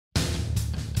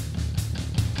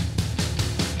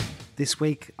This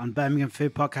week on Birmingham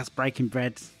Food Podcast Breaking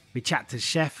Bread, we chat to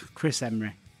Chef Chris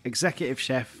Emery, executive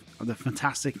chef of the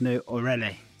fantastic new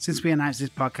Orelle. Since we announced this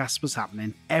podcast was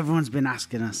happening, everyone's been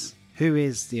asking us, who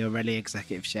is the Orelle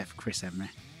executive chef Chris Emery?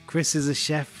 Chris is a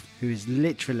chef who is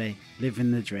literally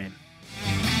living the dream.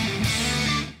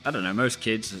 I don't know, most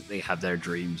kids, they have their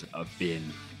dreams of being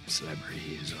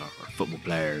celebrities or football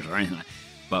players or anything like that.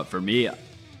 But for me,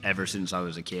 ever since I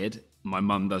was a kid, my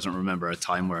mum doesn't remember a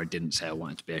time where I didn't say I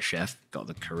wanted to be a chef. Got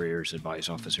the careers advice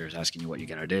officers asking you what you're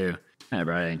going to do.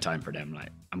 Never had any time for them. Like,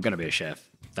 I'm going to be a chef.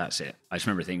 That's it. I just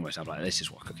remember thinking to myself, like, this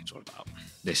is what cooking's all about.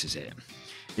 This is it.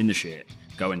 In the shit,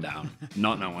 going down,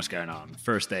 not knowing what's going on.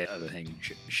 First day of the thing,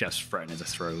 chef's threatening to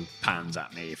throw pans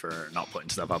at me for not putting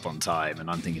stuff up on time.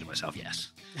 And I'm thinking to myself, yes,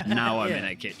 now I'm in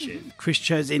a kitchen. Chris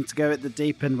chose in to go at the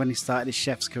deep end when he started his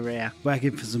chef's career,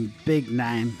 working for some big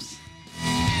names.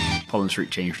 Holland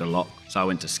Street changed a lot. So I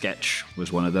went to Sketch,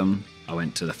 was one of them. I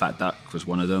went to the Fat Duck, was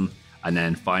one of them. And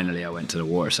then finally I went to the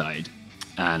Waterside.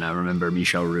 And I remember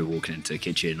Michel Roux walking into the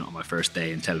kitchen on my first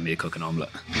day and telling me to cook an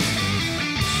omelette.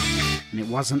 And it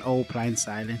wasn't all plain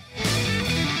sailing.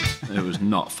 It was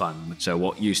not fun. So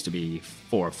what used to be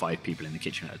 4 or 5 people in the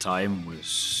kitchen at a time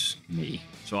was me.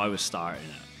 So I was starting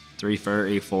at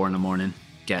 3:30, 4 in the morning,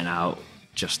 getting out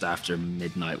just after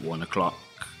midnight, 1 o'clock.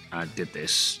 I did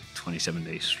this 27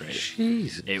 days straight.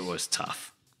 Jeez. It was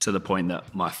tough to the point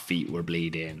that my feet were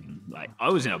bleeding. Like, I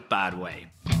was in a bad way.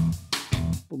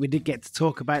 But we did get to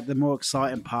talk about the more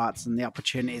exciting parts and the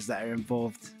opportunities that are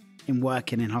involved in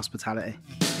working in hospitality.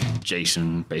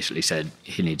 Jason basically said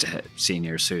he needs a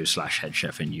senior sous / head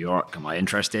chef in New York. Am I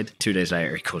interested? 2 days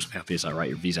later, he calls me up. He's like, right,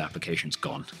 your visa application's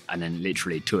gone. And then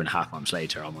literally 2.5 months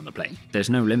later, I'm on the plane. There's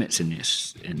no limits in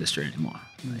this industry anymore.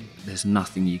 Like, there's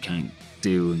nothing you can't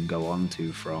do and go on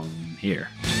to from here.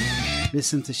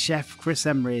 Listen to Chef Chris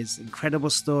Emery's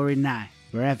incredible story now,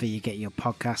 wherever you get your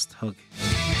podcast hug.